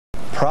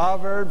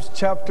Proverbs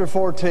chapter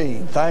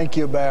 14. Thank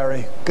you,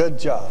 Barry. Good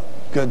job.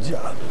 Good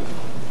job.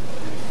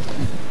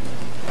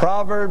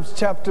 Proverbs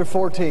chapter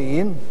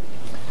 14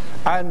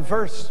 and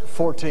verse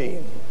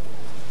 14.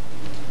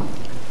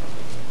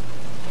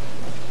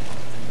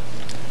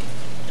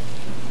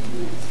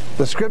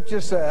 The scripture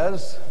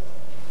says,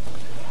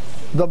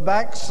 "The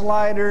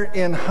backslider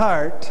in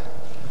heart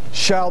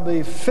shall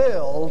be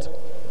filled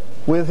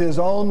with his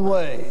own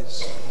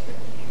ways."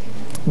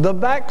 The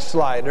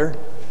backslider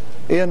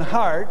in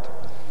heart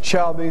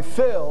shall be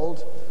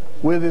filled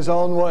with his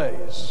own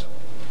ways.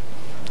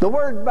 The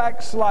word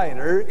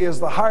backslider is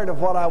the heart of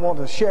what I want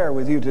to share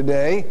with you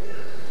today,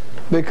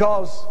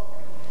 because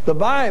the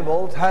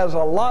Bible has a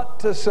lot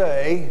to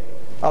say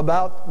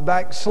about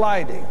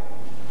backsliding.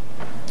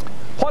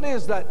 What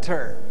is that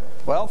term?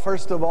 Well,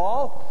 first of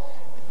all,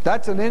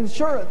 that's an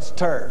insurance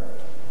term.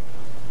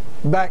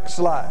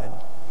 Backslide.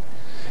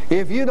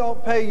 If you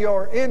don't pay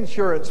your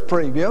insurance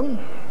premium,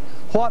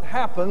 what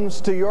happens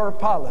to your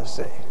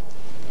policy?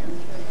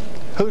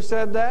 Who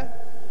said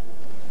that?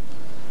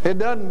 It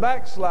doesn't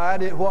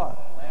backslide, it what?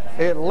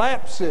 It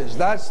lapses.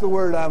 That's the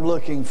word I'm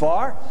looking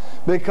for.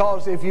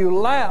 Because if you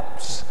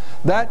lapse,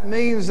 that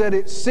means that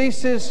it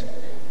ceases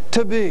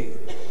to be.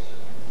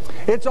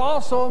 It's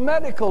also a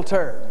medical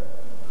term.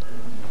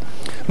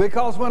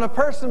 Because when a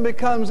person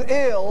becomes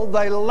ill,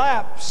 they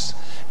lapse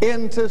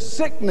into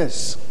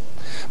sickness.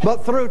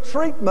 But through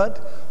treatment,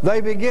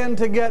 they begin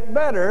to get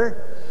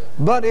better.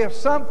 But if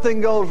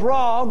something goes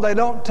wrong, they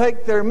don't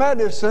take their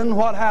medicine,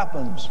 what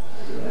happens?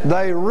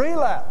 They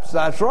relapse.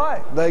 That's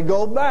right. They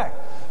go back,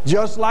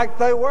 just like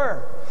they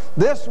were.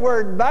 This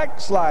word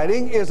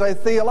backsliding is a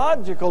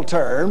theological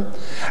term,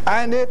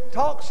 and it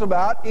talks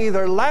about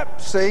either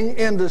lapsing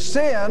into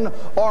sin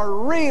or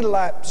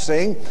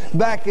relapsing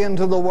back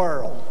into the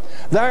world.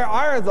 There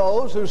are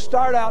those who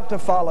start out to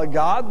follow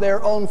God.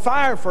 They're on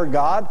fire for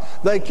God.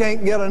 They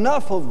can't get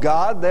enough of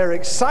God. They're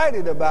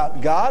excited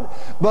about God.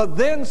 But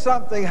then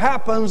something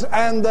happens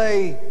and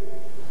they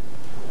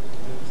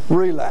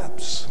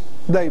relapse.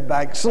 They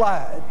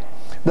backslide.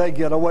 They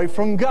get away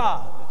from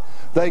God.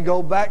 They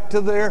go back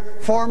to their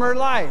former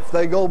life.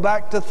 They go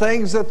back to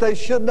things that they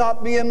should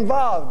not be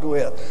involved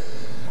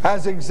with.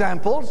 As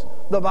examples,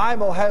 the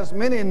Bible has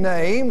many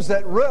names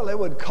that really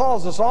would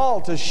cause us all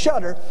to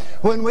shudder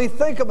when we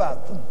think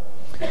about them.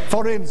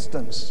 For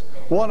instance,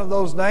 one of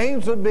those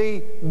names would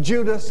be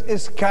Judas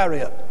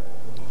Iscariot.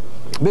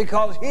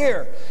 Because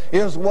here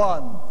is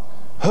one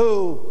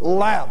who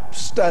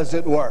lapsed, as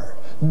it were.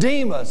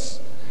 Demas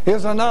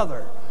is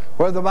another,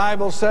 where the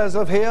Bible says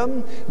of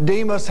him,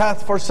 "Demas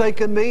hath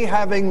forsaken me,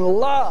 having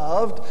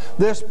loved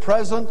this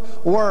present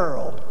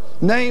world."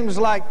 Names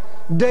like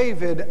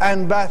David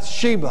and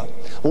Bathsheba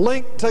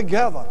linked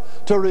together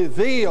to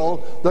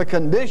reveal the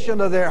condition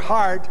of their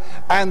heart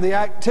and the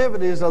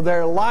activities of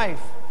their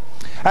life.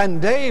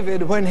 And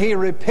David, when he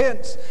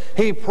repents,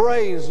 he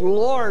prays,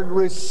 "Lord,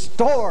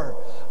 restore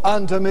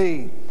unto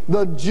me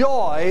the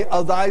joy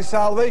of thy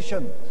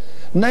salvation."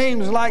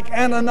 Names like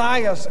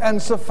Ananias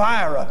and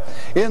Sapphira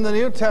in the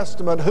New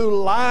Testament who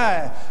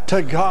lie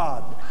to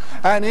God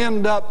and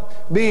end up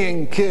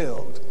being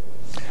killed.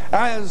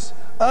 As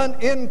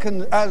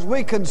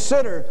we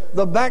consider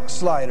the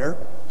backslider,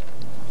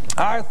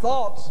 our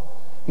thoughts,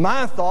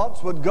 my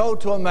thoughts, would go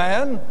to a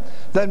man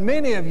that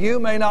many of you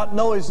may not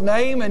know his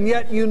name, and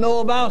yet you know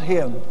about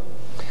him.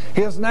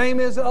 His name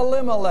is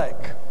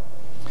Elimelech,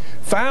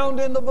 found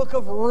in the book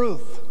of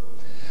Ruth.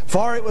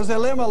 For it was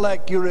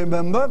Elimelech, you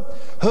remember,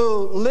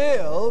 who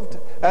lived,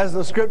 as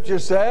the scripture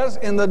says,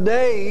 in the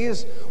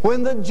days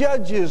when the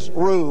judges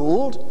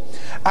ruled.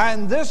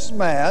 And this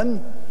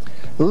man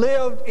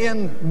lived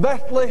in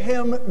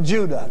Bethlehem,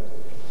 Judah.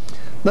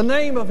 The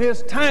name of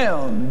his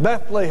town,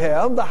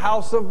 Bethlehem, the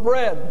house of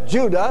bread,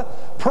 Judah,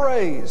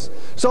 praise.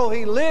 So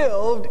he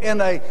lived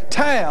in a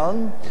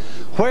town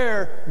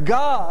where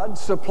God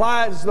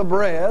supplies the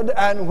bread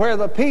and where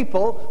the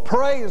people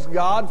praise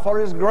God for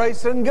His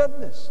grace and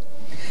goodness.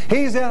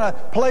 He's in a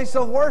place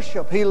of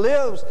worship. He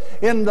lives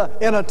in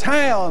a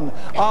town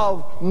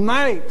of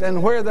might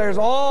and where there's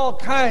all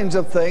kinds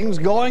of things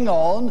going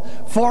on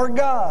for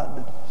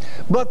God.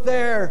 But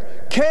there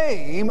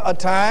came a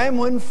time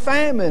when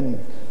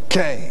famine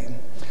came.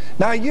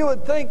 Now you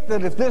would think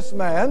that if this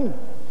man,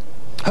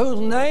 whose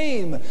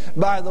name,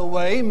 by the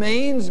way,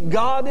 means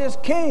God is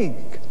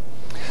King,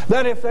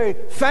 that if a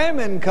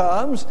famine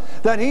comes,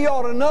 that he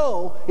ought to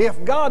know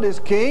if God is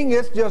king,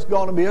 it's just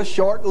going to be a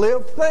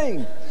short-lived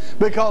thing,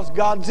 because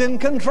God's in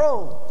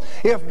control.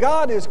 If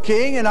God is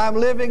king and I'm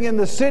living in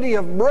the city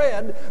of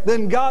bread,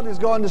 then God is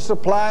going to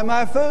supply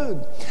my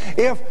food.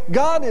 If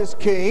God is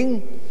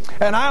king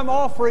and I'm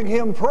offering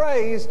Him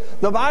praise,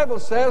 the Bible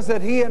says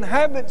that He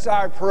inhabits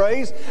our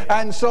praise,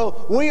 and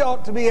so we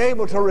ought to be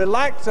able to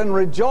relax and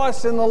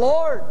rejoice in the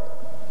Lord.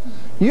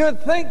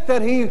 You'd think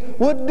that He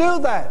would do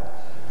that.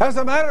 As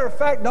a matter of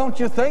fact, don't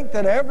you think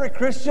that every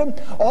Christian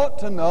ought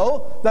to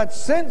know that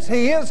since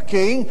He is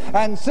King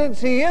and since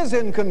He is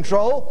in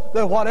control,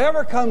 that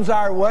whatever comes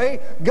our way,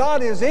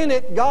 God is in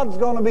it, God's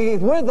going to be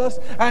with us,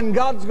 and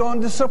God's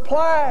going to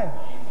supply.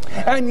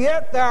 And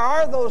yet there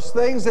are those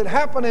things that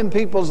happen in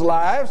people's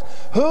lives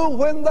who,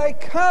 when they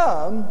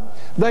come,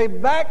 they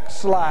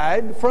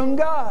backslide from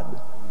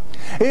God.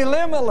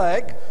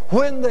 Elimelech,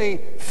 when the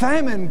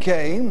famine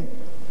came,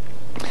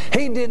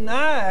 he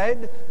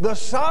denied the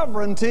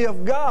sovereignty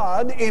of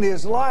God in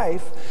his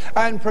life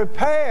and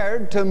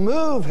prepared to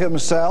move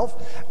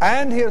himself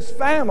and his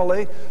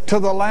family to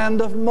the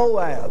land of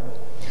Moab.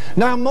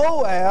 Now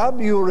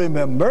Moab, you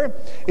remember,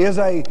 is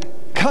a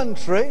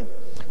country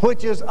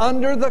which is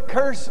under the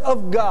curse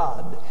of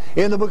God.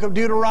 In the book of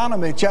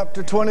Deuteronomy,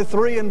 chapter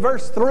 23 and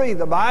verse 3,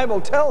 the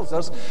Bible tells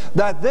us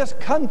that this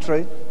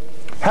country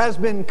has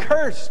been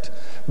cursed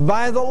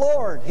by the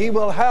Lord. He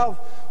will have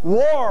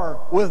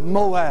war with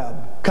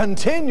Moab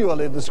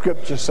continually, the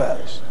Scripture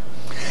says.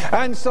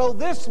 And so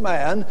this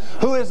man,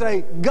 who is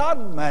a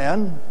God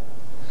man,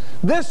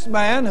 this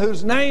man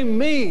whose name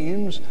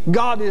means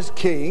God is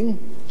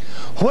King,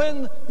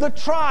 when the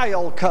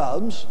trial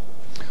comes,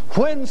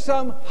 when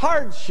some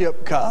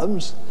hardship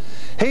comes,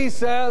 he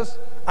says,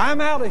 I'm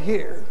out of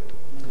here.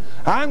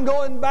 I'm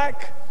going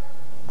back.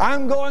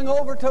 I'm going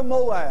over to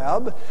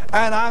Moab,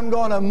 and I'm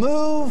going to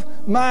move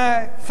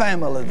my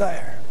family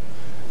there.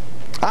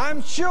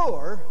 I'm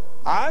sure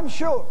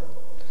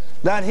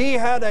that he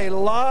had a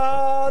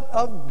lot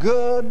of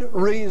good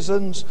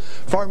reasons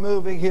for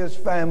moving his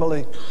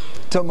family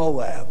to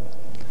Moab.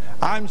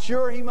 I'm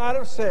sure he might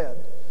have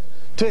said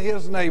to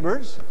his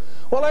neighbors,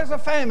 well, there's a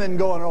famine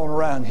going on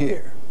around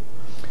here.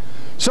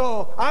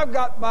 So I've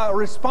got my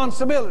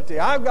responsibility.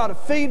 I've got to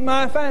feed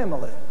my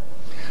family.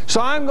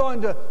 So I'm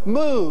going to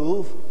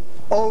move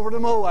over to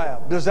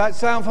Moab. Does that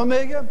sound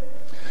familiar?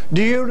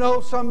 Do you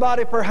know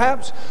somebody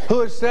perhaps who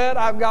has said,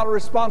 I've got a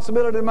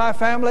responsibility to my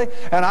family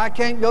and I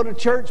can't go to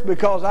church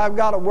because I've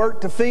got to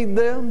work to feed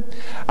them?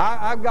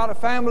 I've got a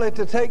family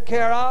to take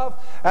care of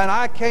and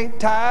I can't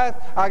tithe.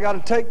 I've got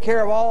to take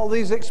care of all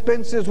these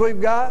expenses we've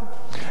got.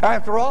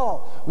 After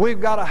all, we've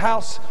got a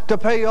house to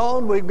pay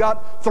on. We've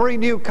got 3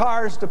 new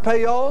cars to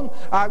pay on.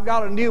 I've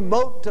got a new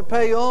boat to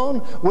pay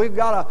on. We've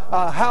got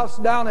a house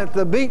down at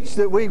the beach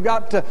that we've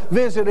got to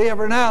visit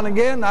every now and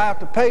again. I have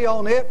to pay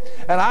on it.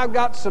 And I've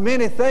got so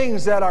many things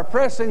that are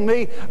pressing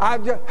me.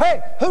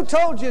 Hey, who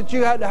told you that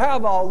you had to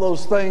have all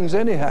those things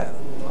anyhow?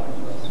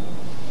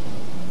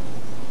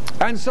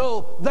 And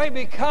so they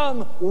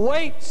become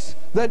weights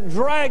that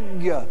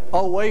drag you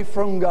away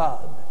from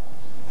God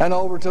and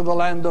over to the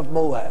land of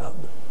Moab.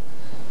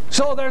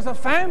 So there's a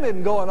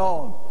famine going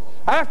on.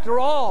 After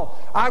all,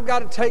 I've got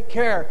to take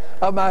care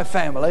of my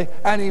family,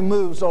 and he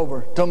moves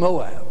over to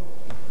Moab.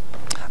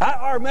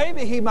 Or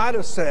maybe he might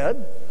have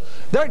said,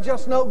 there are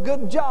just no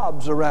good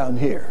jobs around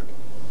here.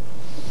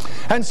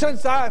 And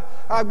since I've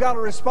got a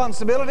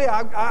responsibility,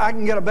 I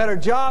can get a better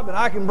job, and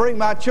I can bring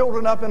my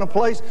children up in a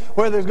place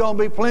where there's going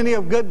to be plenty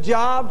of good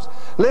jobs.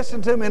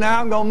 Listen to me now,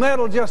 I'm going to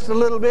meddle just a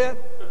little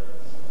bit.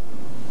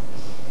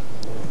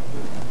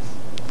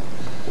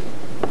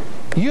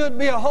 You'd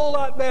be a whole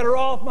lot better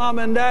off, Mom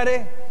and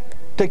Daddy,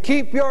 to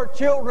keep your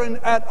children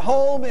at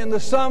home in the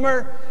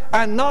summer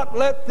and not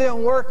let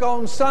them work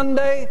on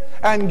Sunday,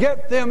 and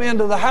get them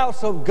into the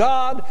house of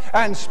God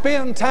and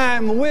spend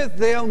time with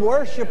them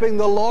worshiping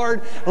the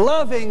Lord,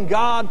 loving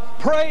God,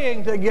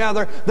 praying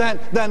together, than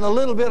a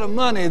little bit of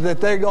money that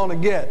they're going to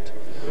get,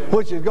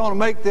 which is going to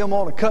make them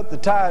want to cut the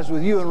ties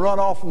with you and run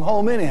off from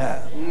home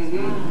anyhow.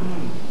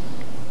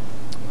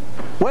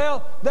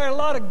 Well, there are a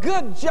lot of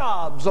good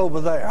jobs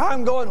over there.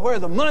 I'm going where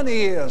the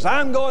money is.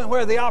 I'm going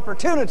where the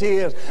opportunity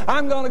is.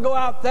 I'm going to go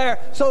out there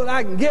so that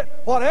I can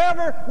get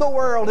whatever the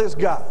world has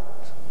got.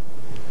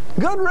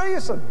 Good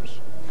reasons.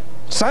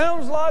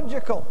 Sounds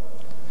logical.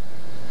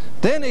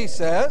 Then he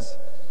says,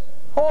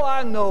 oh,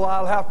 I know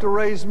I'll have to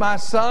raise my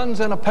sons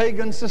in a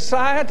pagan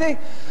society,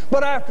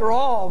 but after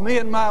all, me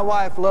and my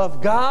wife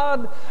love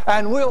God,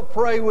 and we'll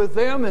pray with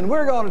them, and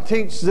we're going to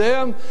teach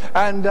them,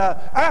 and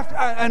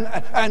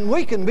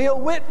we can be a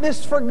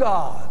witness for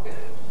God.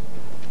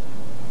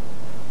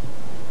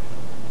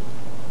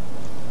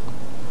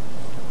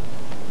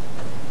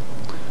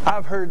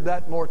 I've heard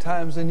that more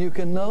times than you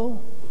can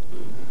know.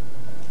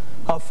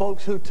 Of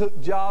folks who took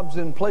jobs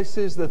in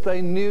places that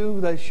they knew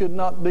they should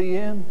not be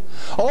in.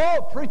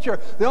 Oh, preacher,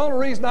 the only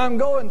reason I'm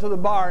going to the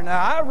bar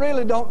now, I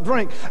really don't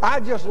drink. I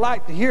just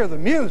like to hear the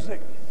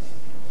music.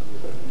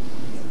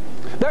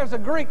 There's a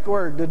Greek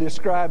word to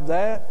describe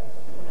that.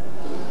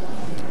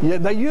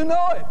 Yeah, you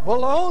know it.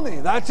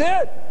 Baloney. That's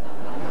it.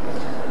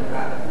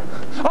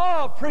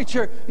 Oh,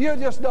 preacher, you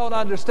just don't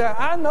understand.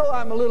 I know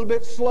I'm a little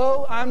bit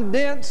slow, I'm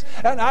dense,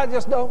 and I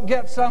just don't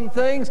get some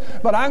things.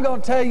 But I'm going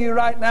to tell you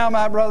right now,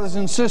 my brothers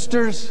and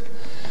sisters,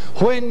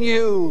 when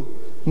you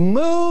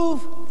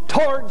move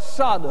towards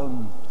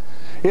Sodom,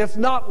 it's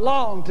not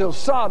long till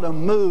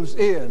Sodom moves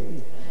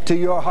in to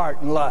your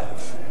heart and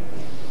life.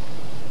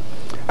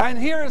 And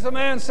here's a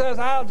man says,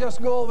 I'll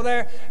just go over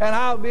there and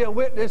I'll be a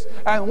witness,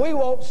 and we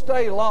won't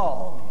stay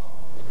long.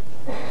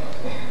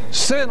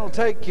 Sin will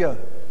take you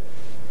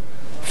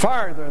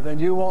farther than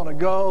you want to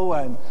go,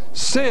 and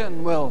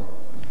sin will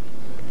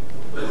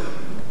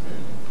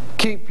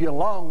keep you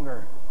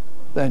longer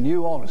then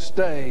you want to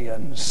stay,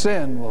 and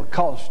sin will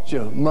cost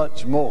you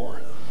much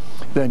more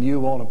than you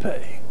want to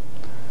pay.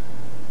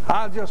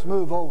 I'll just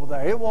move over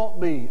there. It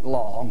won't be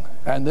long,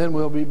 and then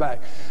we'll be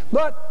back.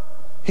 But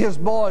his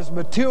boys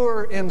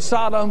mature in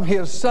Sodom.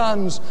 His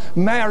sons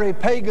marry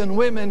pagan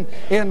women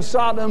in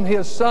Sodom.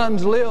 His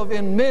sons live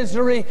in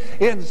misery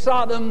in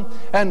Sodom.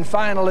 And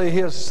finally,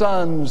 his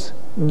sons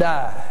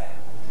die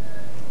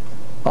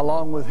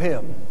along with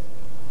him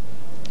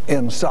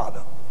in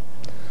Sodom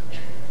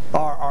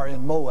or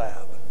in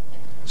Moab.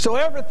 So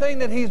everything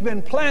that he's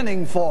been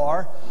planning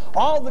for,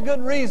 all the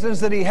good reasons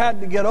that he had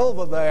to get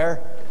over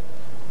there,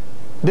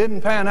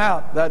 didn't pan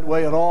out that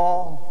way at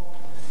all.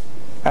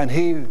 And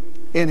he,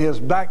 in his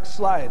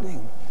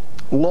backsliding,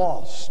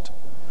 lost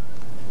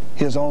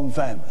his own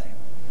family.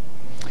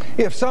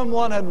 If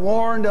someone had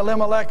warned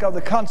Elimelech of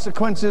the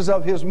consequences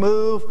of his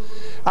move,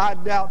 I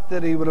doubt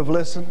that he would have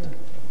listened.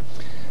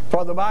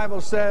 For the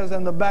Bible says,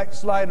 and the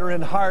backslider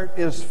in heart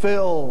is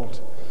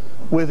filled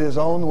with his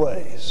own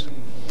ways.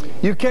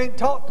 You can't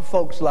talk to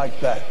folks like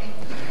that.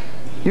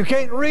 You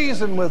can't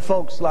reason with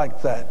folks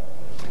like that.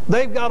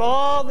 They've got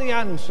all the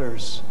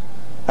answers,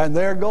 and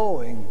they're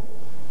going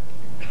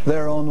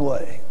their own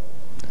way.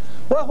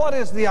 Well, what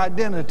is the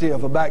identity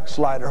of a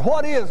backslider?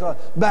 What is a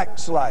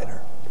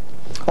backslider?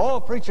 Oh,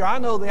 preacher, I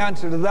know the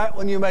answer to that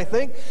one, you may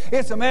think.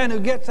 It's a man who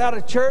gets out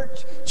of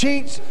church,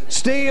 cheats,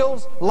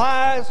 steals,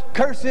 lies,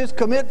 curses,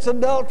 commits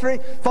adultery,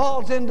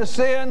 falls into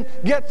sin,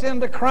 gets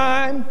into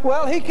crime.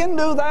 Well, he can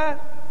do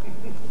that.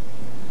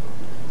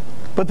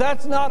 But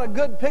that's not a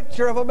good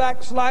picture of a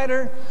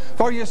backslider.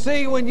 For you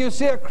see, when you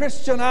see a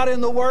Christian out in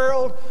the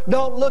world,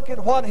 don't look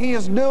at what he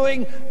is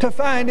doing to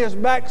find his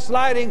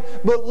backsliding,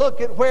 but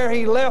look at where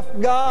he left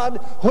God,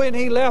 when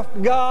he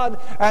left God,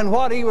 and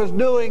what he was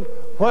doing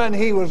when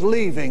he was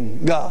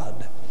leaving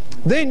God.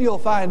 Then you'll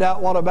find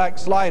out what a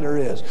backslider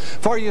is.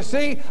 For you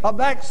see, a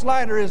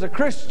backslider is a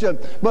Christian,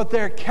 but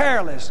they're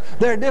careless,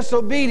 they're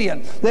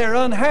disobedient, they're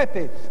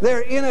unhappy,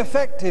 they're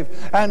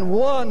ineffective, and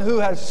one who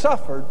has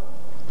suffered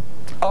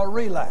a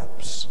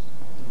relapse,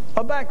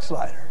 a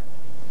backslider.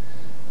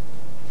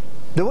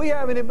 Do we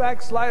have any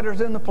backsliders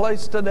in the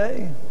place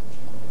today?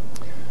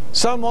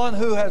 Someone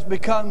who has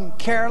become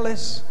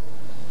careless.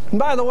 And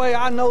by the way,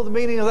 I know the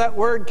meaning of that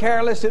word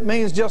careless. It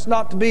means just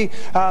not to be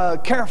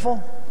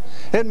careful.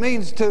 It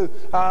means to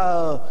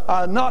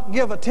not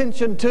give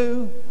attention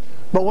to.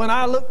 But when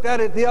I looked at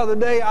it the other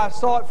day, I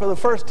saw it for the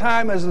first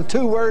time as the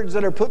two words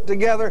that are put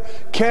together,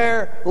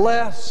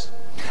 careless.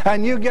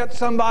 And you get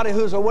somebody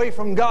who's away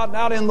from God and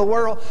out in the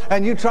world,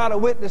 and you try to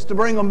witness to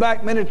bring them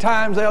back, many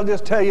times they'll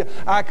just tell you,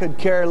 I could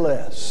care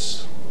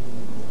less.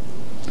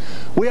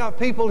 We have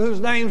people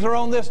whose names are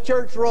on this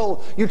church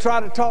roll. You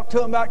try to talk to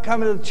them about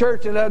coming to the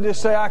church, and they'll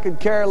just say, I could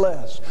care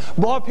less.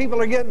 Boy,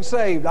 people are getting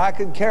saved. I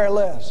could care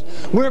less.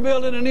 We're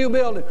building a new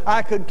building.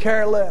 I could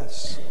care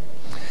less.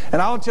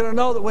 And I want you to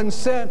know that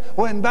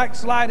when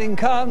backsliding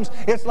comes,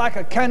 it's like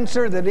a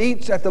cancer that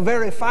eats at the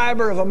very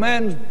fiber of a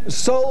man's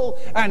soul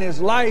and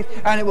his life,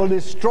 and it will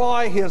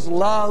destroy his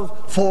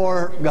love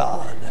for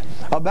God.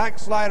 A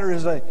backslider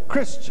is a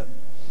Christian,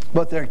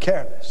 but they're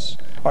careless.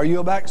 Are you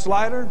a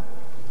backslider?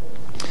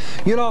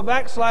 You know, a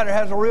backslider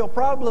has a real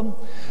problem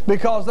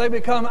because they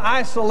become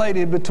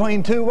isolated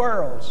between two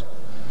worlds.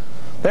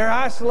 They're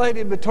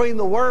isolated between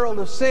the world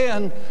of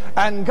sin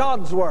and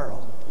God's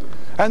world.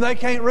 And they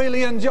can't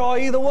really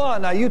enjoy either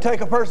one. Now, you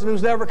take a person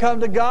who's never come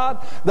to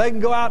God, they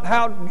can go out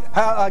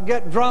and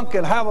get drunk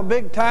and have a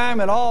big time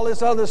and all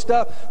this other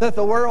stuff that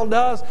the world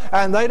does,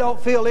 and they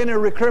don't feel any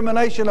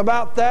recrimination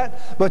about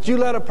that. But you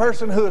let a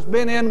person who has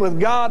been in with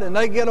God and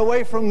they get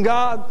away from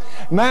God,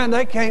 man,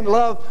 they can't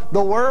love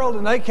the world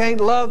and they can't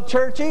love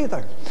church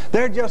either.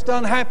 They're just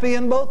unhappy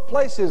in both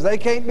places. They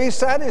can't be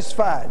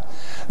satisfied.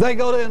 They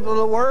go into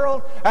the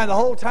world, and the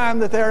whole time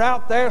that they're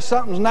out there,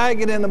 something's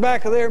nagging in the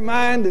back of their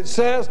mind that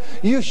says,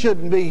 you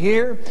shouldn't be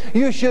here.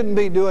 You shouldn't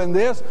be doing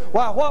this.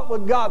 Why, what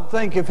would God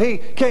think if He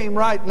came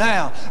right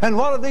now? And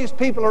what do these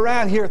people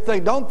around here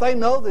think? Don't they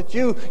know that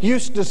you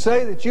used to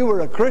say that you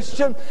were a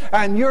Christian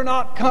and you're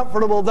not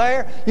comfortable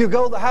there? You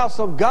go to the house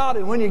of God,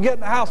 and when you get in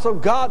the house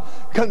of God,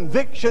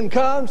 conviction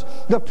comes.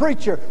 The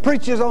preacher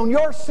preaches on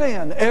your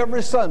sin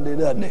every Sunday,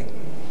 doesn't he?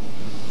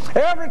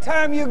 Every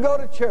time you go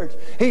to church,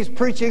 he's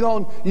preaching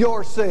on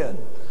your sin.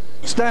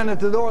 Standing at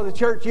the door of the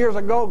church years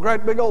ago,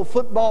 great big old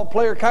football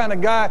player kind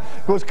of guy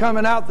was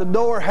coming out the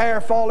door,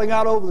 hair falling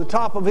out over the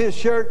top of his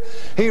shirt.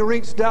 He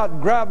reached out,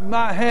 grabbed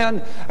my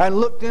hand, and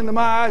looked into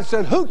my eyes and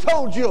said, "Who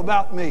told you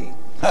about me?"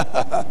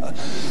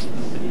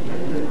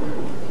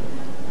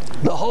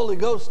 The Holy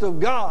Ghost of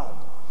God.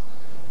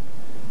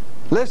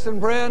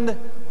 Listen, friend,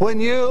 when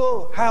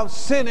you have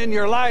sin in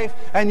your life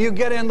and you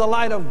get in the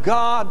light of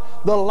God,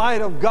 the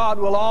light of God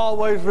will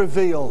always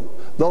reveal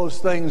those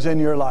things in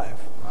your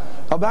life.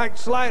 A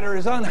backslider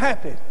is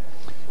unhappy.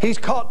 He's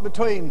caught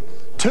between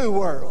two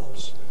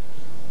worlds.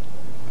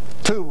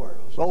 Two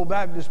worlds. Old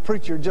Baptist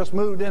preacher just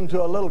moved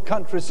into a little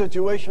country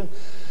situation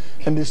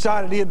and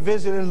decided he had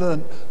visited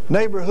the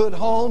neighborhood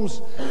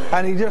homes,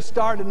 and he just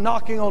started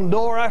knocking on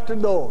door after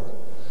door.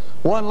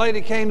 One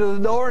lady came to the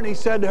door and he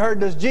said to her,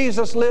 "Does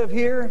Jesus live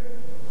here?"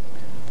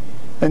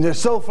 And they're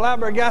so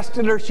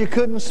flabbergasted her she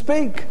couldn't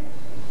speak.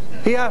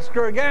 He asked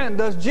her again,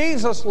 "Does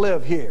Jesus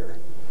live here?"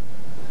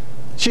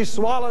 She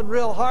swallowed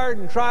real hard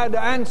and tried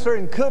to answer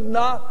and could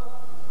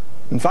not.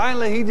 And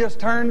finally he just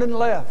turned and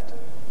left.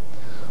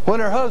 When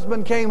her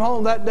husband came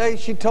home that day,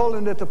 she told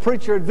him that the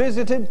preacher had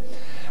visited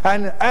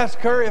and asked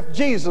her if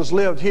Jesus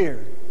lived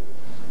here.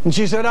 And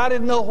she said, "I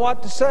didn't know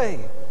what to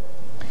say."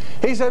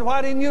 He said,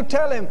 "Why didn't you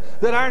tell him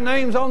that our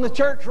name's on the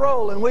church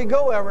roll and we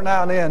go every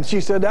now and then?" She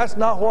said, "That's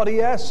not what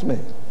he asked me."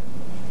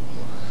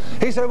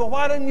 He said, "Well,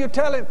 why didn't you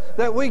tell him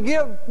that we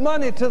give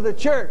money to the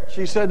church?"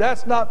 She said,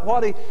 "That's not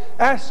what he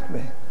asked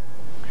me."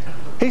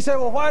 He said,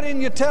 "Well, why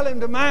didn't you tell him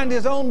to mind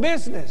his own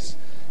business?"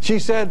 She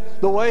said,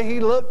 "The way he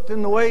looked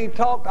and the way he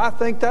talked, I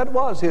think that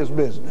was his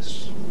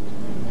business."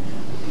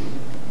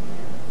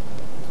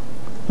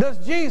 Does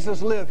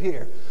Jesus live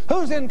here?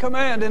 Who's in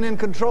command and in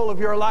control of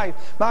your life?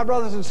 My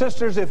brothers and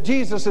sisters, if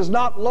Jesus is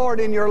not Lord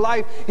in your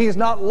life, He's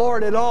not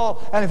Lord at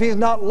all. And if He's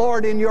not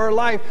Lord in your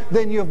life,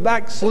 then you've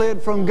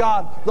backslid from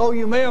God. Though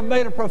you may have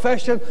made a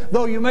profession,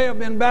 though you may have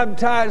been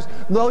baptized,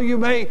 though you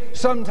may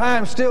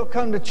sometimes still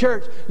come to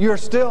church, you're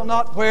still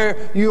not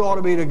where you ought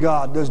to be to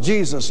God. Does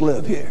Jesus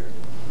live here?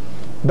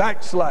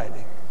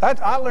 Backsliding.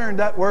 I learned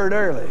that word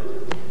early.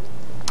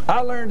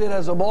 I learned it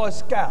as a Boy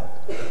Scout.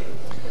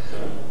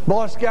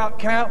 Boy Scout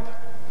camp.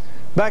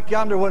 Back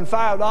yonder when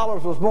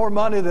 $5 was more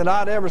money than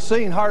I'd ever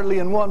seen, hardly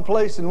in one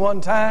place in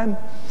one time.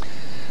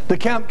 The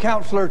camp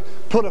counselor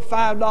put a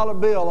 $5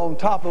 bill on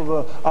top of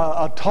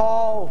a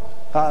tall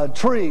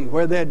tree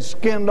where they'd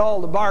skinned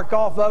all the bark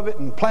off of it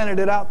and planted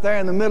it out there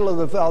in the middle of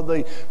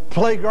the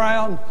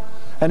playground.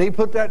 And he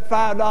put that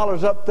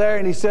 $5 up there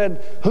and he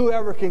said,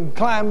 "Whoever can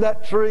climb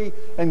that tree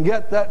and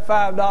get that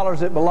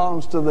 $5, it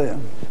belongs to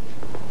them."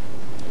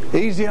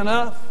 Easy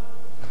enough.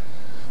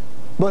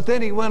 But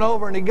then he went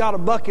over and he got a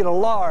bucket of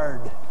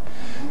lard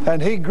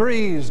and he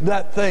greased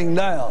that thing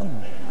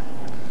down.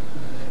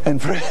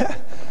 And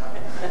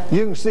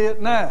you can see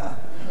it now.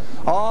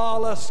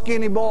 All us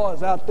skinny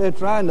boys out there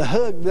trying to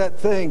hug that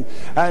thing,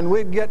 and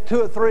we'd get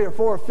 2 or 3 or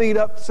 4 feet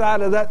up the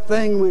side of that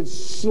thing, we'd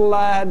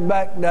slide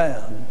back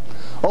down.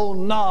 Old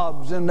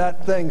knobs in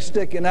that thing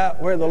sticking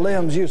out where the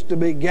limbs used to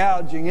be,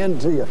 gouging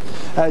into you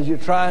as you're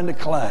trying to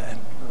climb.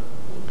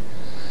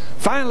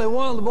 Finally,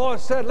 one of the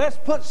boys said, "Let's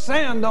put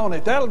sand on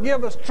it. That'll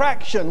give us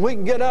traction. We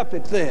can get up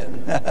it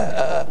then."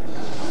 Have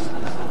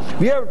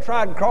you ever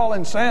tried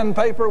crawling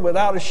sandpaper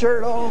without a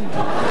shirt on?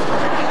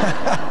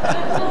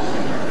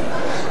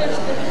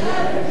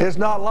 It's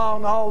not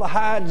long, all the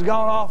hide's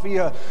gone off of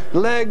your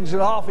legs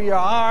and off of your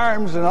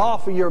arms and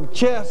off of your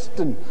chest,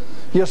 and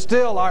you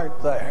still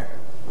aren't there.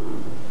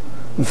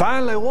 And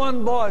finally,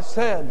 one boy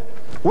said,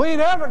 "We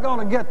ain't ever going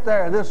to get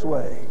there this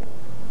way."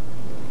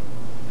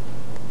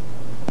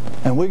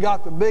 And we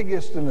got the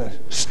biggest and the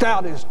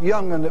stoutest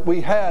young'un that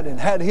we had and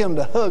had him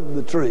to hug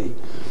the tree.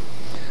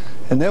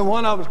 And then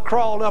one of us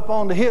crawled up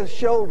onto his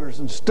shoulders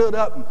and stood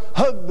up and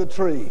hugged the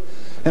tree.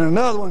 And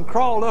another one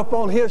crawled up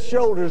on his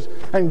shoulders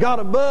and got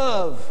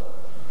above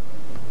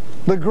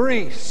the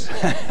grease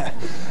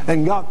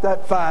and got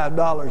that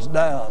 $5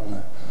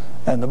 down.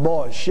 And the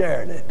boys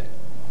shared it.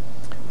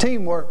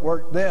 Teamwork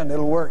worked then,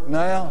 it'll work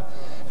now.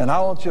 And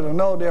I want you to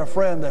know, dear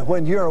friend, that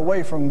when you're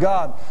away from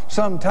God,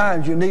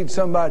 sometimes you need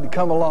somebody to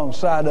come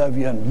alongside of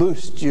you and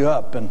boost you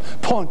up and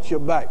point you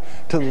back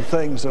to the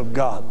things of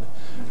God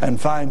and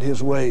find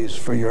His ways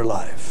for your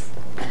life.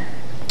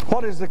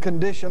 What is the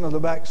condition of the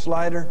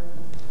backslider?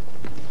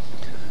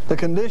 The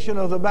condition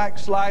of the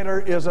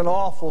backslider is an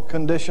awful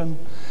condition,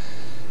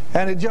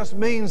 and it just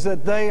means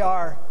that they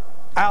are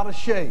out of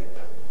shape.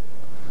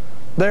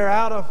 They're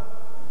out of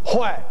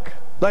whack.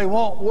 They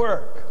won't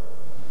work.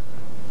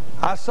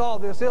 I saw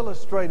this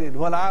illustrated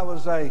when I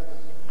was a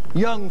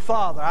young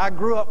father. I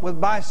grew up with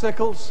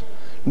bicycles.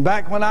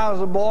 Back when I was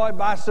a boy,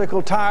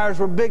 bicycle tires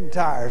were big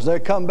tires. They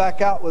come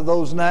back out with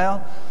those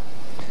now.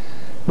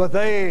 But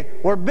they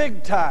were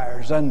big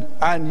tires, and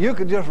you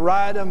could just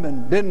ride them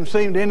and didn't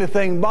seem to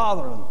anything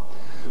bother them.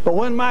 But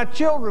when my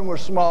children were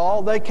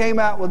small, they came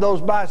out with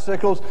those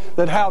bicycles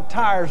that have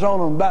tires on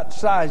them about the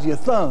size of your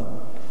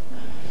thumb.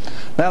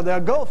 Now,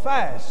 they'll go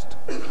fast.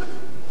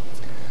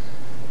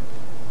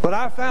 But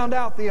I found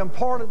out the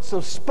importance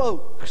of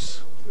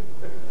spokes.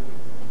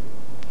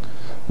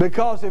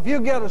 Because if you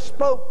get a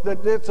spoke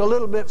that it's a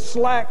little bit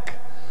slack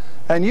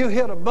and you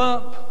hit a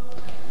bump,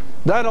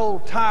 that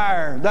old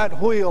tire, that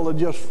wheel will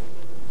just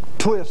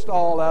twist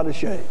all out of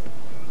shape.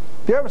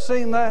 Have you ever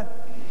seen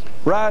that?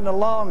 Riding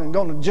along and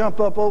going to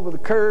jump up over the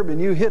curb and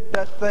you hit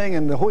that thing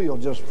and the wheel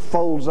just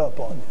folds up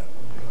on you.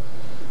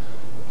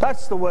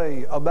 That's the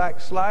way a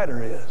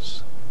backslider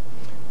is.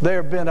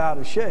 They're bent out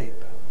of shape.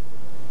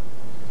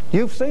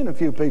 You've seen a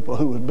few people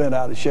who was bent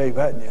out of shape,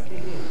 hadn't you?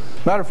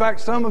 Matter of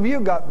fact, some of you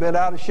got bent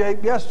out of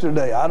shape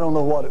yesterday. I don't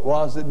know what it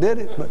was that did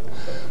it,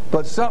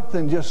 but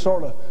something just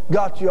sort of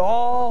got you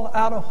all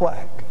out of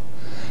whack.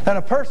 And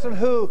a person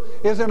who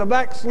is in a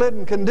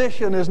backslidden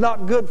condition is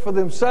not good for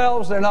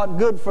themselves. They're not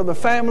good for the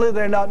family.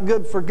 They're not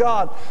good for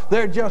God.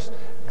 They're just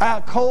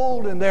out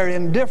cold and they're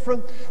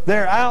indifferent.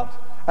 They're out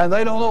and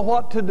they don't know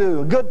what to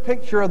do. A good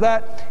picture of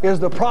that is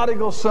the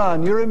prodigal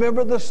son. You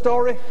remember the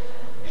story?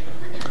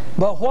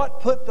 But what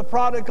put the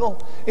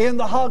prodigal in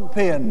the hog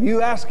pen?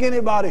 You ask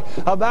anybody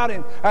about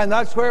him, and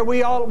that's where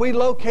we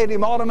locate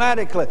him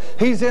automatically.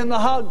 He's in the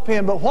hog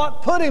pen. But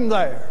what put him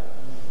there?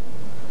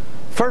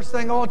 First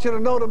thing I want you to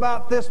note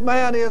about this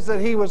man is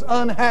that he was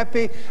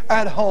unhappy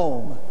at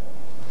home.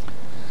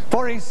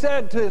 For he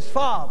said to his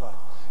father,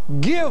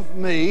 "Give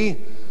me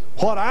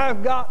what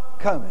I've got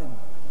coming.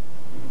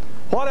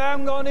 What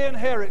I'm going to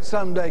inherit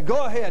someday.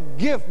 Go ahead,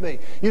 give me."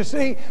 You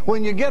see,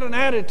 when you get an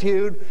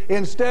attitude,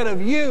 instead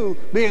of you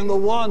being the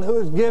one who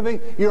is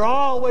giving, you're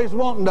always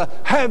wanting to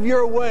have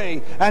your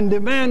way and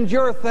demand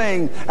your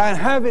thing and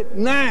have it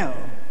now.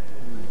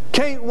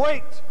 Can't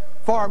wait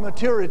for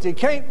maturity.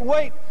 Can't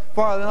wait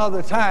for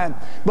another time.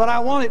 But I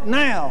want it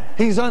now.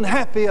 He's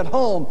unhappy at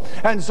home.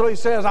 And so he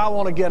says, "I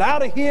want to get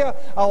out of here.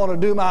 I want to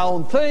do my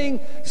own thing.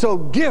 So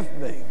give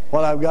me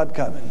what I've got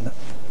coming."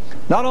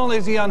 Not only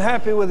is he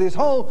unhappy with his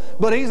home,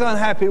 but he's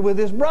unhappy with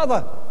his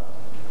brother.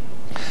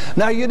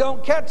 Now you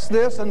don't catch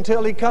this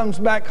until he comes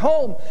back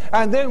home.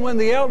 And then when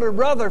the elder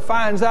brother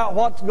finds out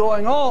what's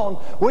going on,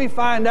 we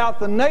find out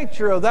the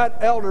nature of that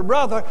elder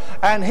brother.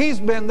 And he's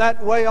been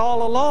that way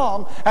all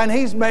along. And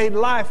he's made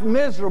life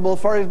miserable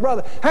for his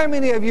brother. How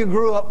many of you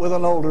grew up with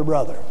an older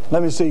brother?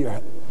 Let me see your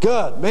hand.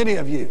 Good, many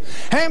of you.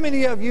 How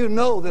many of you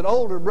know that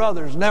older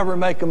brothers never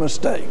make a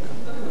mistake?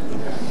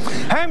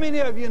 How many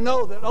of you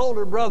know that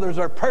older brothers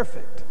are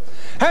perfect?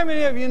 How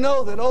many of you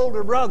know that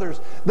older brothers,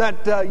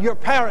 that your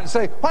parents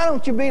say, "Why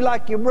don't you be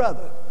like your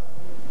brother?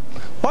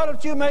 Why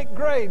don't you make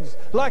grades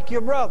like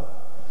your brother?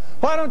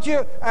 Why don't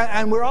you?"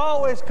 And we're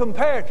always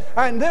compared.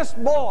 And this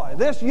boy,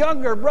 this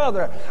younger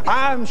brother,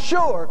 I'm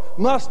sure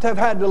must have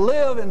had to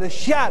live in the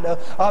shadow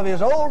of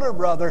his older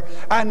brother.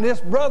 And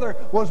this brother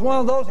was one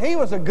of those, he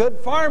was a good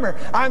farmer.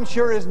 I'm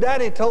sure his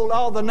daddy told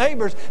all the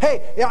neighbors,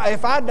 "Hey,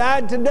 if I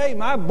died today,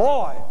 my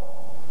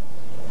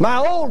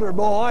older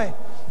boy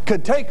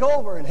could take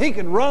over and he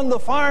could run the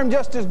farm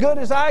just as good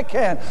as I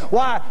can.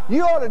 Why,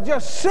 you ought to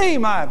just see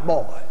my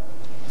boy."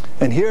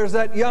 And here's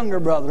that younger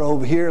brother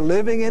over here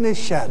living in his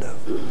shadow.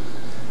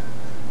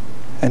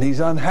 And he's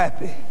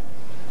unhappy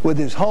with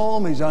his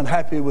home. He's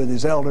unhappy with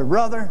his elder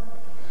brother.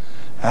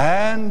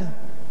 And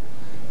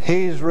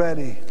he's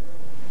ready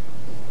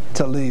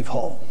to leave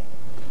home.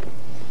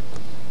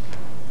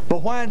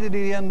 But why did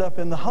he end up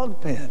in the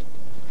hog pen?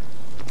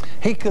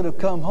 He could have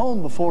come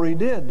home before he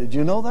did. Did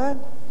you know that?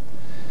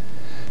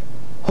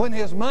 When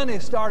his money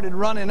started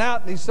running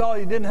out and he saw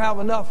he didn't have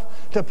enough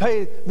to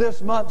pay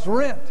this month's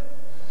rent,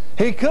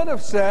 he could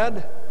have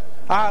said,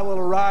 "I will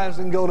arise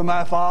and go to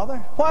my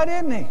father." Why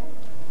didn't he?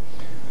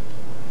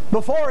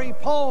 Before he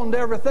pawned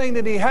everything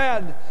that he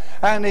had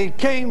and he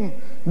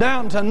came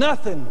down to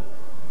nothing,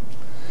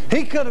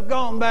 he could have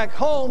gone back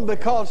home,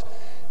 because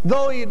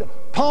though he'd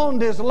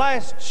pawned his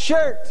last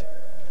shirt,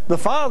 the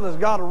father's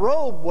got a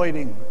robe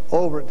waiting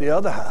over at the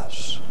other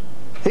house.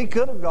 He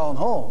could have gone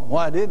home.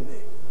 Why didn't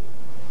he?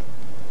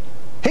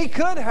 He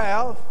could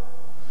have,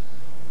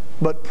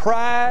 but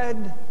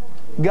pride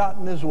got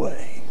in his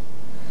way.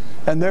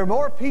 And there are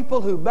more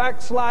people who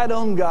backslide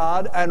on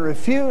God and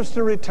refuse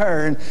to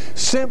return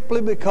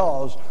simply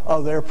because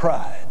of their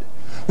pride.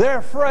 They're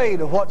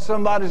afraid of what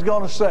somebody's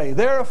going to say.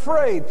 They're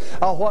afraid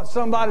of what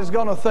somebody's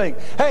going to think.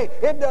 Hey,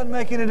 it doesn't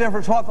make any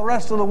difference what the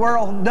rest of the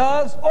world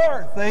does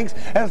or thinks,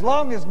 as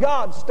long as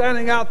God's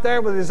standing out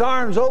there with his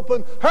arms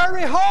open.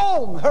 Hurry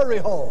home! Hurry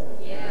home!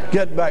 Yeah.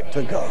 Get back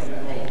to God.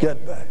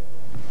 Get back.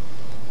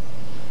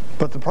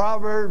 But the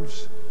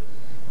Proverbs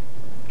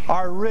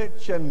are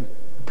rich, and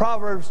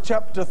Proverbs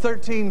chapter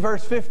 13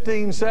 verse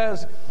 15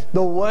 says,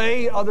 "The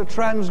way of the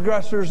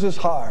transgressors is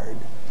hard."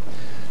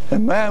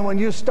 And man, when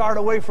you start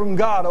away from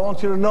God, I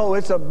want you to know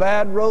it's a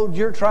bad road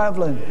you're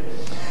traveling.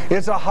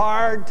 It's a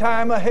hard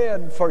time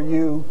ahead for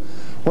you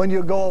when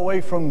you go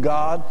away from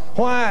God.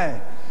 Why?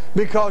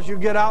 Because you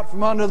get out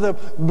from under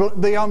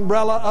the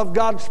umbrella of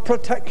God's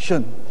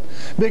protection.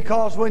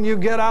 Because when you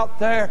get out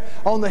there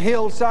on the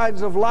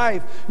hillsides of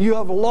life, you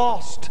have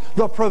lost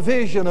the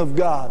provision of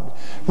God.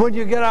 When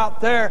you get out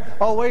there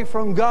away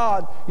from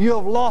God, you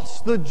have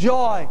lost the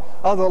joy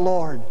of the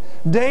Lord.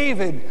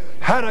 David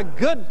had a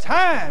good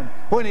time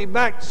when he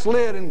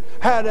backslid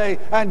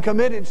and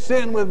committed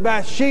sin with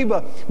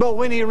Bathsheba. But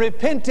when he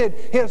repented,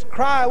 his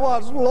cry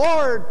was,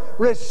 "Lord,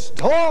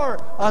 restore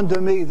unto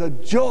me the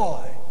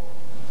joy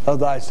of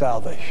thy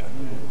salvation."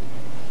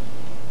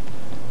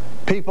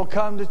 People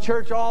come to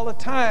church all the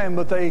time,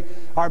 but they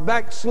are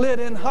backslid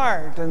in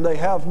heart and they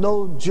have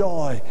no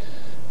joy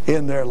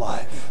in their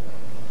life.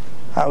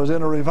 I was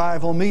in a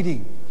revival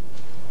meeting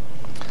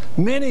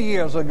many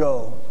years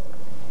ago,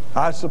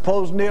 I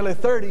suppose nearly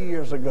 30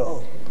 years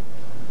ago.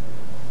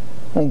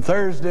 On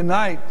Thursday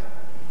night,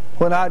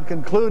 when I'd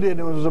concluded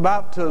and was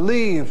about to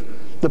leave,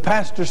 the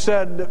pastor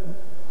said,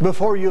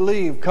 "Before you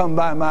leave, come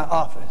by my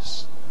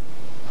office."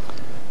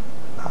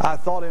 I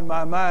thought in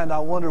my mind, I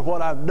wonder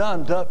what I've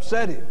done to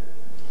upset him.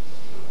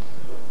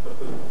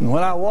 And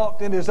when I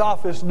walked in his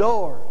office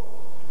door,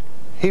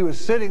 he was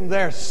sitting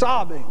there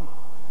sobbing.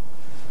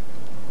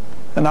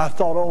 And I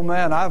thought, oh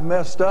man, I've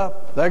messed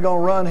up. They're going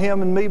to run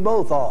him and me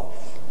both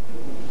off.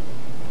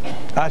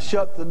 I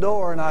shut the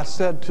door and I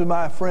said to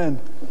my friend,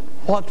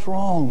 what's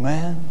wrong,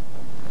 man?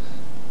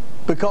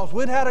 Because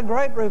we'd had a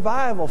great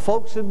revival.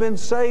 Folks had been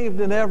saved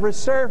in every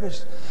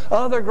service.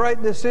 Other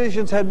great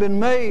decisions had been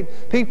made.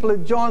 People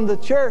had joined the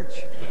church.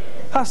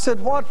 I said,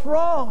 what's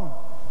wrong?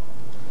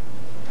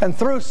 And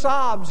through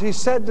sobs, he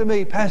said to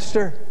me,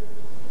 Pastor,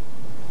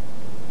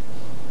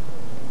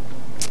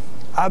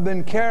 I've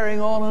been carrying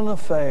on an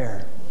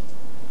affair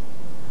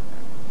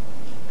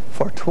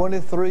for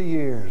 23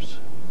 years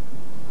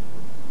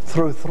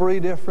through 3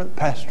 different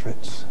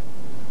pastorates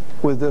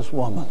with this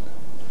woman.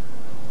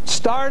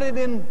 Started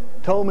in,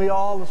 told me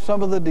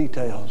some of the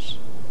details.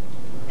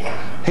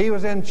 He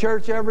was in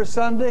church every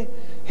Sunday.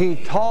 He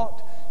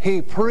taught,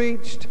 he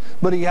preached,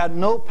 but he had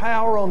no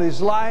power on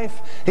his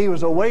life. He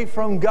was away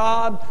from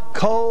God,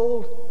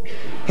 cold.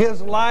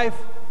 His life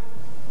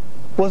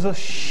was a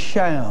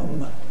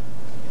sham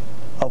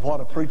of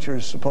what a preacher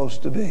is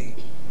supposed to be.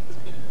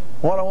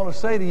 What I want to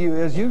say to you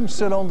is you can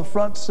sit on the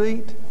front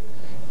seat,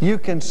 you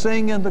can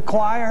sing in the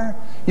choir,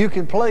 you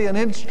can play an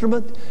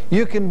instrument,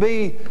 you can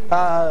be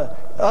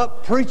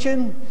up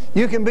preaching,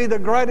 you can be the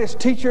greatest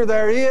teacher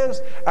there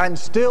is and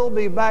still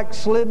be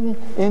backslidden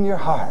in your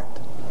heart.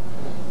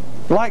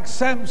 Like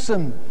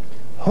Samson,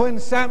 when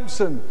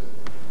Samson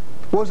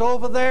was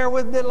over there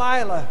with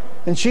Delilah,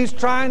 and she's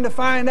trying to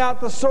find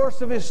out the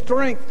source of his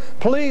strength.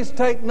 Please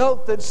take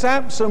note that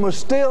Samson was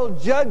still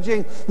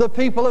judging the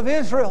people of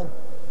Israel.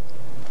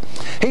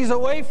 He's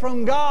away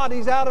from God.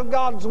 He's out of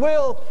God's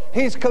will.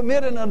 He's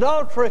committed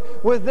adultery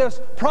with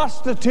this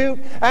prostitute,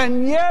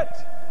 and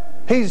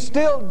yet he's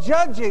still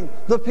judging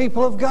the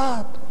people of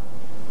God.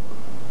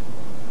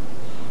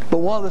 But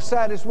one of the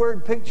saddest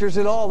word pictures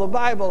in all the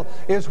Bible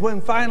is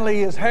when finally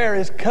his hair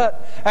is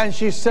cut and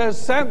she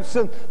says,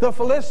 Samson, the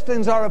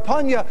Philistines are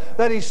upon you.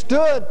 That he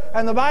stood,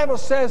 and the Bible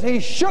says he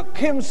shook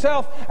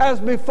himself as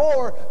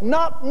before,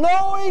 not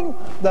knowing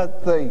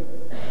that the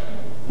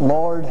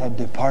Lord had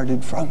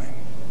departed from him.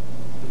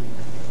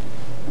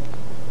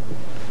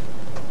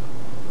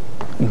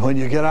 And when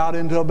you get out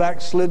into a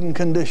backslidden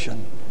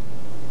condition,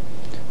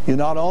 you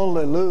not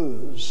only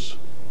lose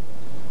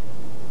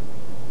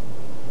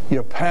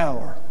your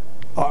power,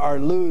 or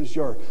lose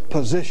your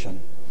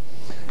position.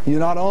 You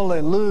not only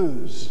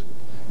lose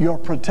your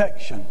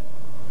protection,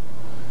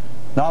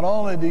 not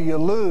only do you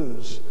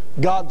lose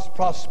God's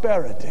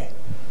prosperity,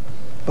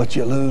 but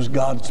you lose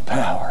God's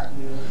power.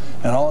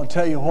 And I want to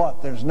tell you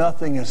what, there's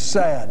nothing as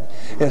sad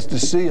as to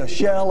see a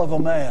shell of a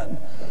man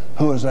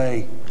who is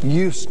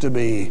used to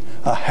be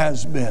a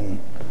has-been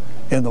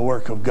in the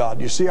work of God.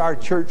 You see, our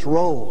church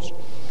rolls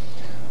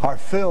are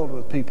filled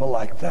with people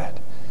like that.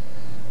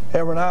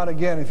 Every now and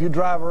again, if you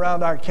drive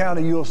around our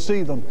county, you'll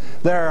see them.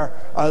 There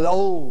are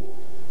old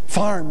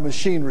farm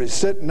machinery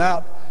sitting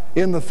out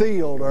in the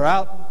field or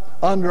out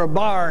under a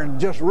barn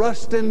just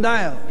rusting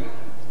down.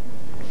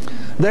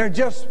 They're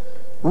just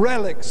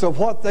relics of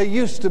what they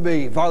used to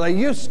be, for they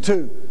used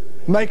to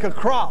make a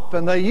crop,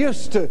 and they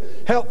used to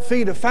help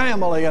feed a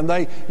family, and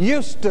they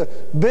used to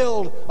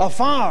build a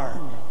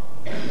farm.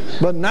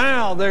 But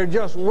now they're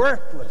just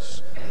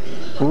worthless,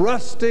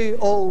 rusty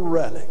old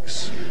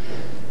relics.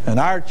 And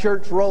our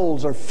church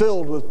rolls are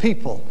filled with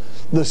people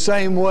the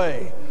same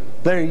way.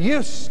 They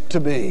used to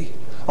be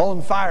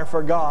on fire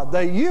for God.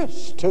 They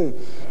used to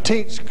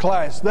teach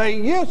class. They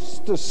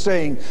used to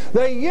sing.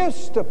 They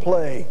used to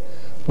play.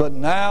 But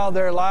now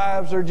their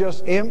lives are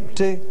just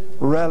empty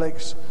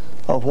relics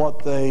of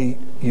what they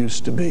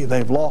used to be.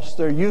 They've lost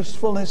their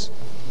usefulness.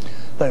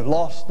 They've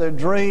lost their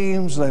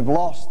dreams. They've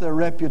lost their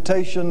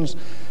reputations.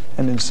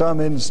 And in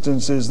some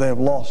instances, they've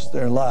lost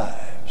their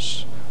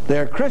lives.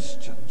 They're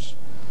Christians,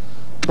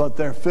 but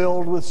they're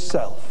filled with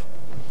self.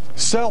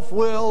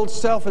 Self-willed,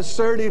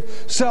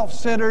 self-assertive,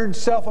 self-centered,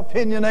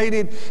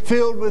 self-opinionated,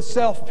 filled with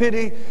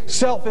self-pity,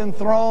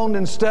 self-enthroned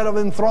instead of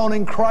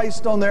enthroning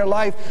Christ on their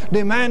life,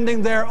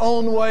 demanding their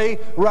own way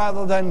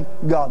rather than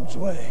God's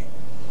way.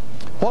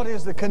 What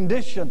is the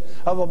condition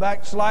of a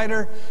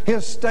backslider?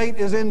 His state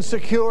is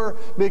insecure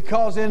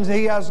because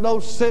he has no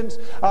sense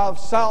of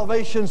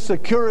salvation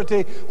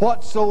security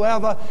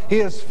whatsoever.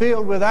 He is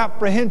filled with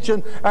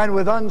apprehension and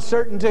with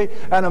uncertainty.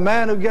 And a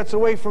man who gets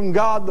away from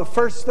God, the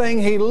first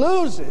thing he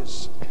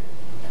loses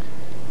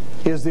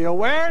is the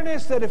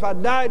awareness that if I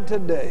died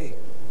today,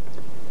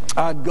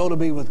 I'd go to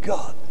be with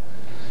God.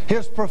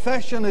 His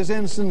profession is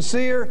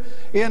insincere.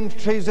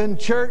 He's in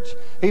church.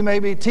 He may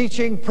be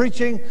teaching,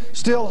 preaching,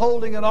 still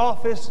holding an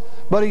office,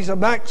 but he's a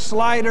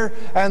backslider,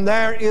 and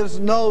there is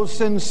no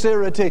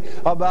sincerity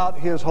about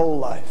his whole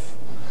life.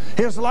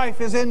 His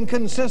life is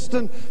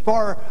inconsistent,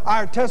 for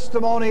our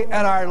testimony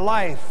and our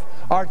life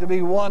are to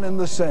be one and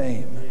the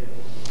same.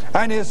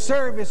 And his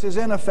service is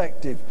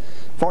ineffective,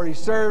 for he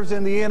serves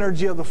in the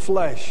energy of the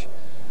flesh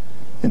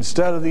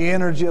instead of the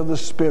energy of the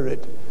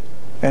Spirit,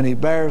 and he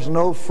bears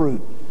no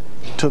fruit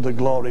to the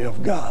glory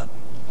of God.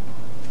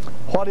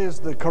 What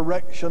is the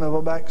correction of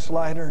a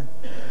backslider?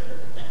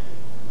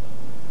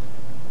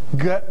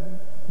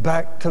 get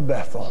back to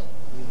Bethel.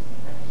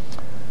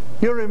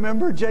 You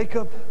remember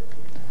Jacob?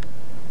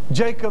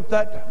 Jacob,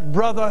 that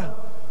brother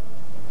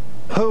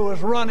who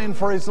was running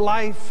for his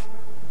life,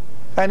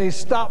 and he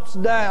stops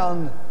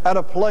down at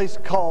a place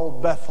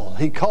called Bethel.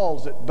 He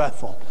calls it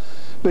Bethel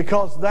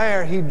because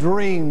there he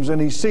dreams and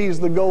he sees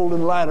the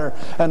golden ladder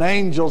and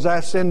angels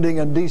ascending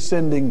and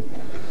descending.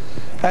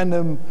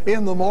 And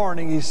in the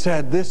morning he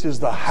said, "This is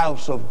the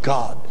house of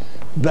God,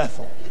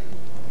 Bethel."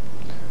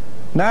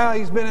 Now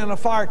he's been in a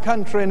far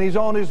country and he's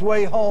on his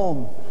way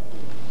home.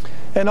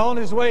 And on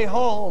his way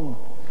home,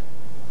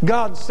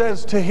 God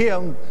says to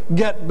him,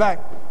 "Get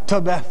back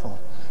to Bethel."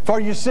 For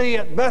you see,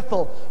 at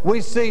Bethel, we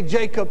see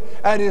Jacob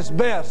at his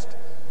best.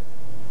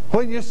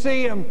 When you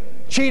see him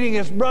cheating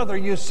his brother,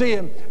 you see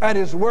him at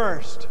his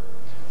worst.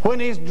 When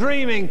he's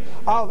dreaming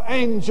of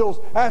angels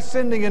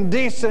ascending and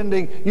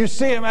descending, you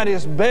see him at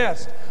his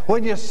best.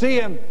 When you see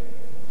him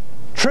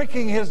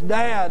tricking his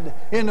dad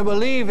into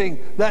believing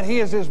that he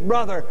is his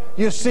brother,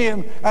 you see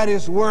him at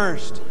his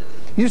worst.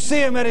 You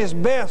see him at his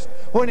best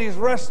when he's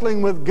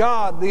wrestling with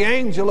God, the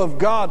angel of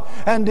God,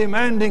 and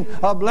demanding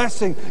a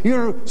blessing.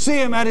 You see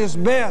him at his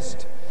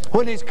best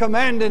when he's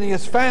commanding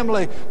his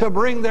family to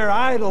bring their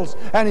idols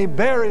and he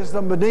buries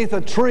them beneath a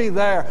tree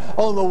there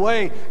on the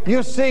way.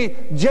 You see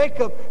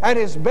Jacob at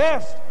his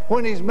best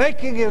when he's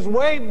making his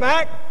way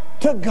back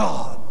to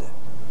God,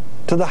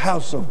 to the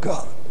house of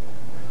God.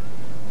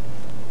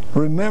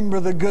 Remember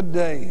the good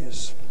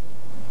days.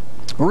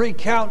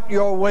 Recount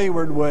your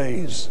wayward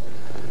ways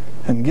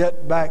and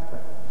get back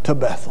to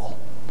Bethel.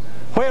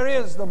 Where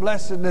is the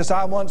blessedness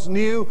I once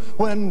knew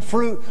when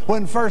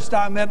first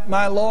I met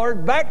my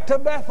Lord? Back to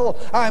Bethel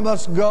I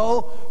must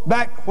go,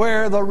 back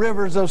where the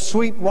rivers of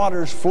sweet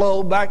waters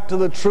flow, back to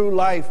the true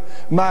life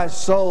my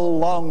soul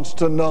longs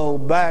to know.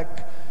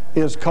 Back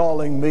is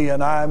calling me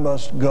and I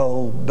must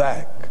go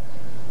back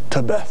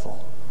to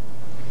Bethel.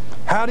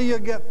 How do you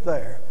get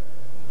there?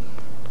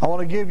 I want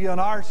to give you an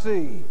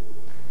RC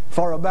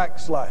for a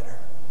backslider.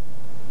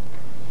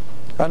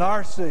 An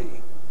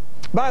RC.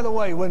 By the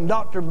way, when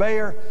Dr.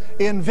 Bayer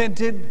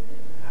invented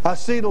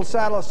acetyl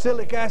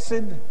salicylic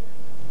acid,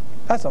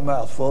 that's a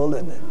mouthful,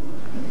 isn't it?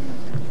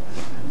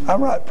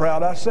 I'm right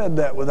proud I said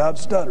that without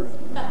stuttering.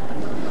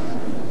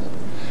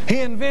 He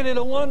invented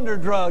a wonder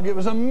drug. It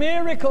was a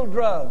miracle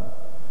drug.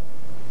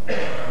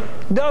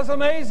 It does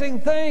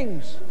amazing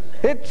things.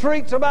 It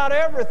treats about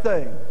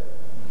everything.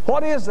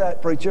 What is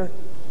that, preacher?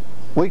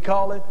 We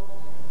call it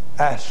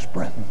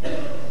aspirin.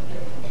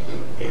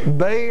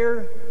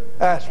 Bayer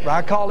aspirin.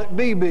 I call it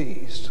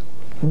BBs.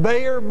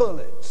 Bayer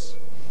bullets.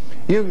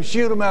 You can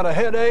shoot them at a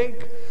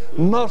headache,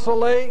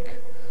 muscle ache,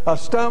 a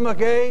stomach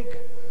ache,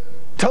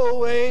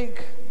 toe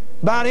ache,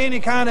 about any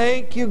kind of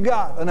ache you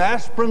got. And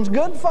aspirin's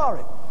good for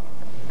it.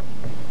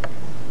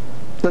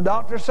 The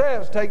doctor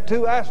says take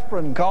 2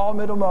 aspirin, call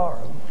me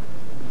tomorrow.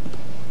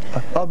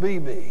 A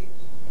BB.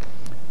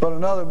 But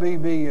another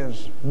BB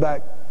is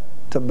back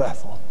to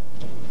Bethel.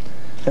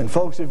 And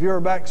folks, if you're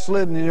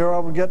backslidden and you're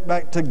able to get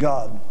back to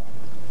God,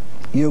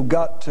 you've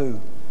got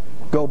to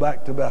go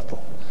back to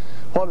Bethel.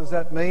 What does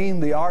that mean?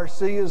 The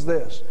RC is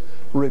this: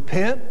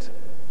 repent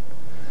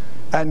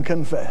and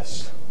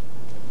confess.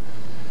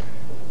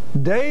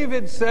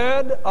 David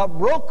said, "A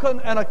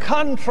broken and a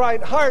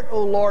contrite heart,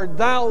 O Lord,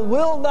 thou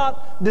wilt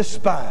not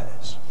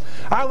despise.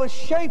 I was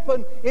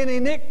shapen in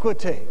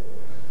iniquity."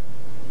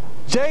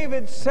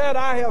 David said,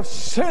 "I have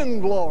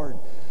sinned, Lord,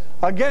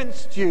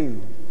 against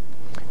you.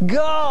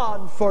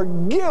 God,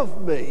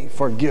 forgive me,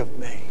 forgive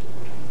me.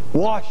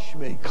 Wash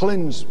me,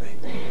 cleanse me."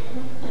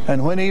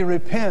 And when he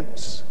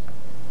repents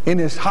in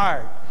his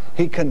heart,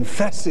 he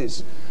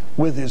confesses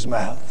with his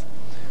mouth.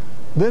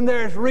 Then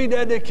there's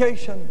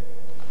rededication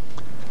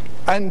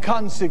and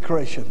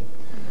consecration.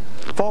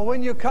 For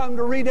when you come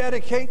to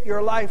rededicate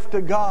your life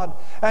to God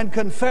and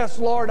confess,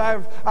 "Lord,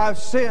 I've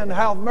sinned,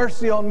 have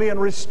mercy on me and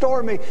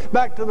restore me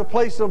back to the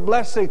place of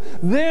blessing,"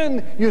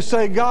 then you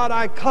say, "God,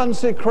 I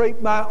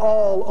consecrate my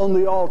all on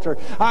the altar.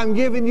 I'm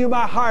giving you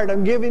my heart.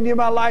 I'm giving you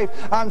my life.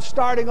 I'm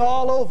starting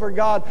all over,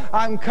 God.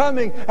 I'm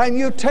coming and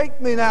you take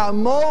me now.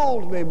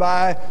 Mold me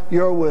by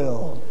your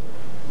will."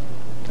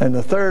 And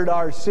the third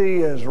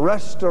RC is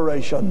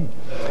restoration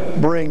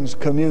brings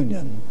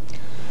communion.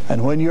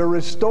 And when you're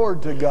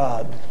restored to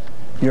God,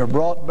 you're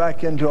brought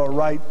back into a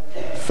right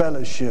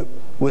fellowship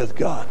with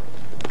God.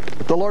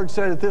 The Lord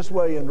said it this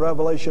way in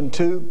Revelation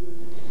 2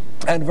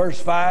 and verse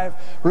 5,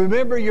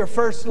 "Remember your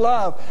first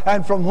love,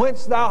 and from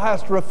whence thou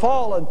hast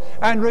fallen,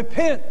 and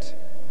repent."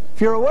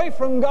 If you're away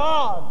from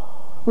God,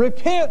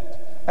 repent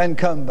and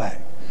come back.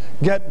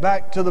 Get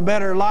back to the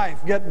better life.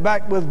 Get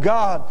back with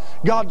God,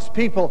 God's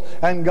people,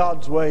 and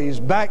God's ways.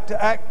 Back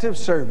to active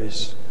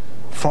service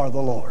for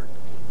the Lord.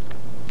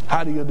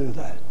 How do you do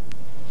that?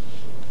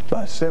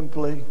 By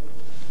simply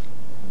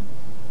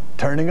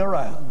turning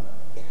around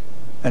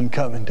and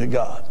coming to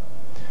God.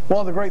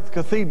 One of the great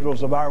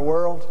cathedrals of our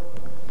world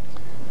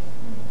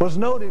was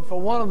noted for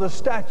one of the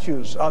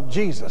statues of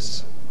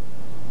Jesus.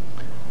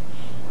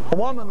 A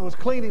woman was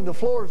cleaning the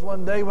floors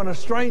one day when a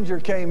stranger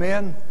came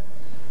in,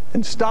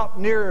 and stopped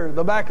near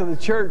the back of the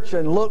church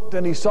and looked,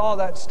 and he saw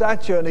that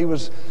statue, and he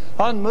was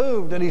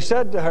unmoved, and he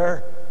said to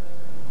her,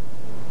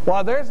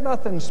 "Why, there's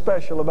nothing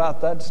special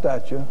about that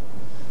statue."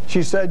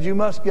 She said, "You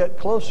must get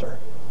closer."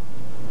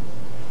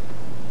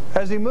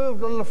 As he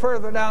moved a little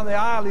further down the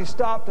aisle, he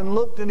stopped and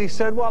looked, and he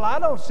said, "Well, I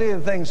don't see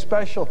anything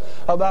special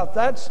about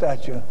that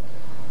statue."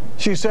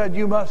 She said,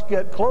 "You must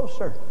get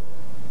closer."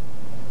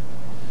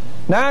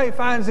 Now he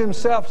finds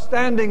himself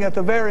standing at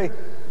the very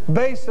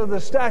base of the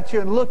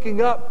statue and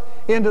looking up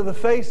into the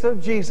face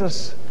of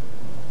Jesus.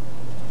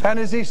 And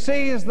as he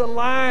sees the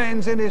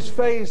lines in his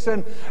face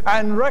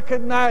and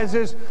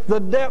recognizes the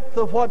depth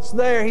of what's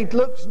there, he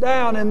looks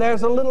down, and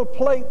there's a little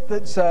plate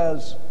that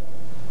says,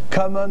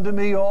 "Come unto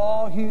me,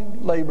 all who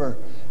labor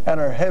and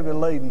are heavy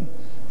laden,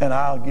 and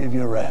I'll give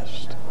you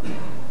rest."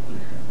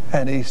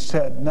 And he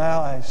said,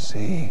 "Now I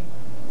see."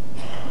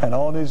 And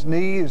on his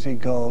knees he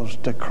goes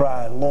to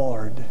cry,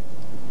 "Lord,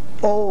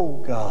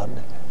 oh God,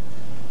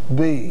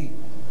 be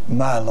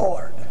my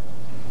Lord."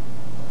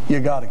 You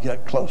got to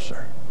get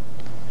closer.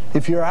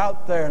 If you're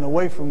out there and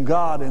away from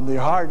God and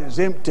your heart is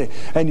empty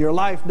and your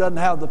life doesn't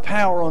have the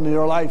power on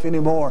your life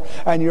anymore,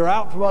 and you're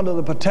out from under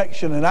the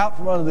protection and out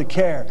from under the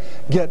care,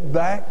 get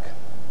back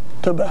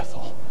to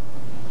Bethel.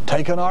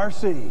 Take an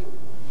RC,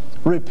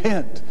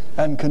 repent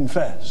and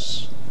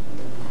confess,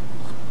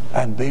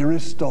 and be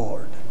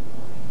restored,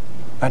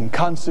 and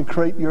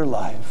consecrate your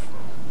life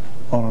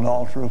on an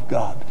altar of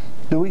God.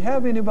 Do we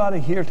have anybody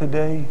here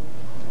today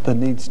that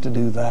needs to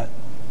do that?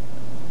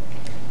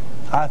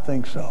 I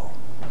think so.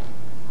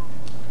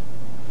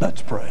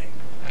 Let's pray.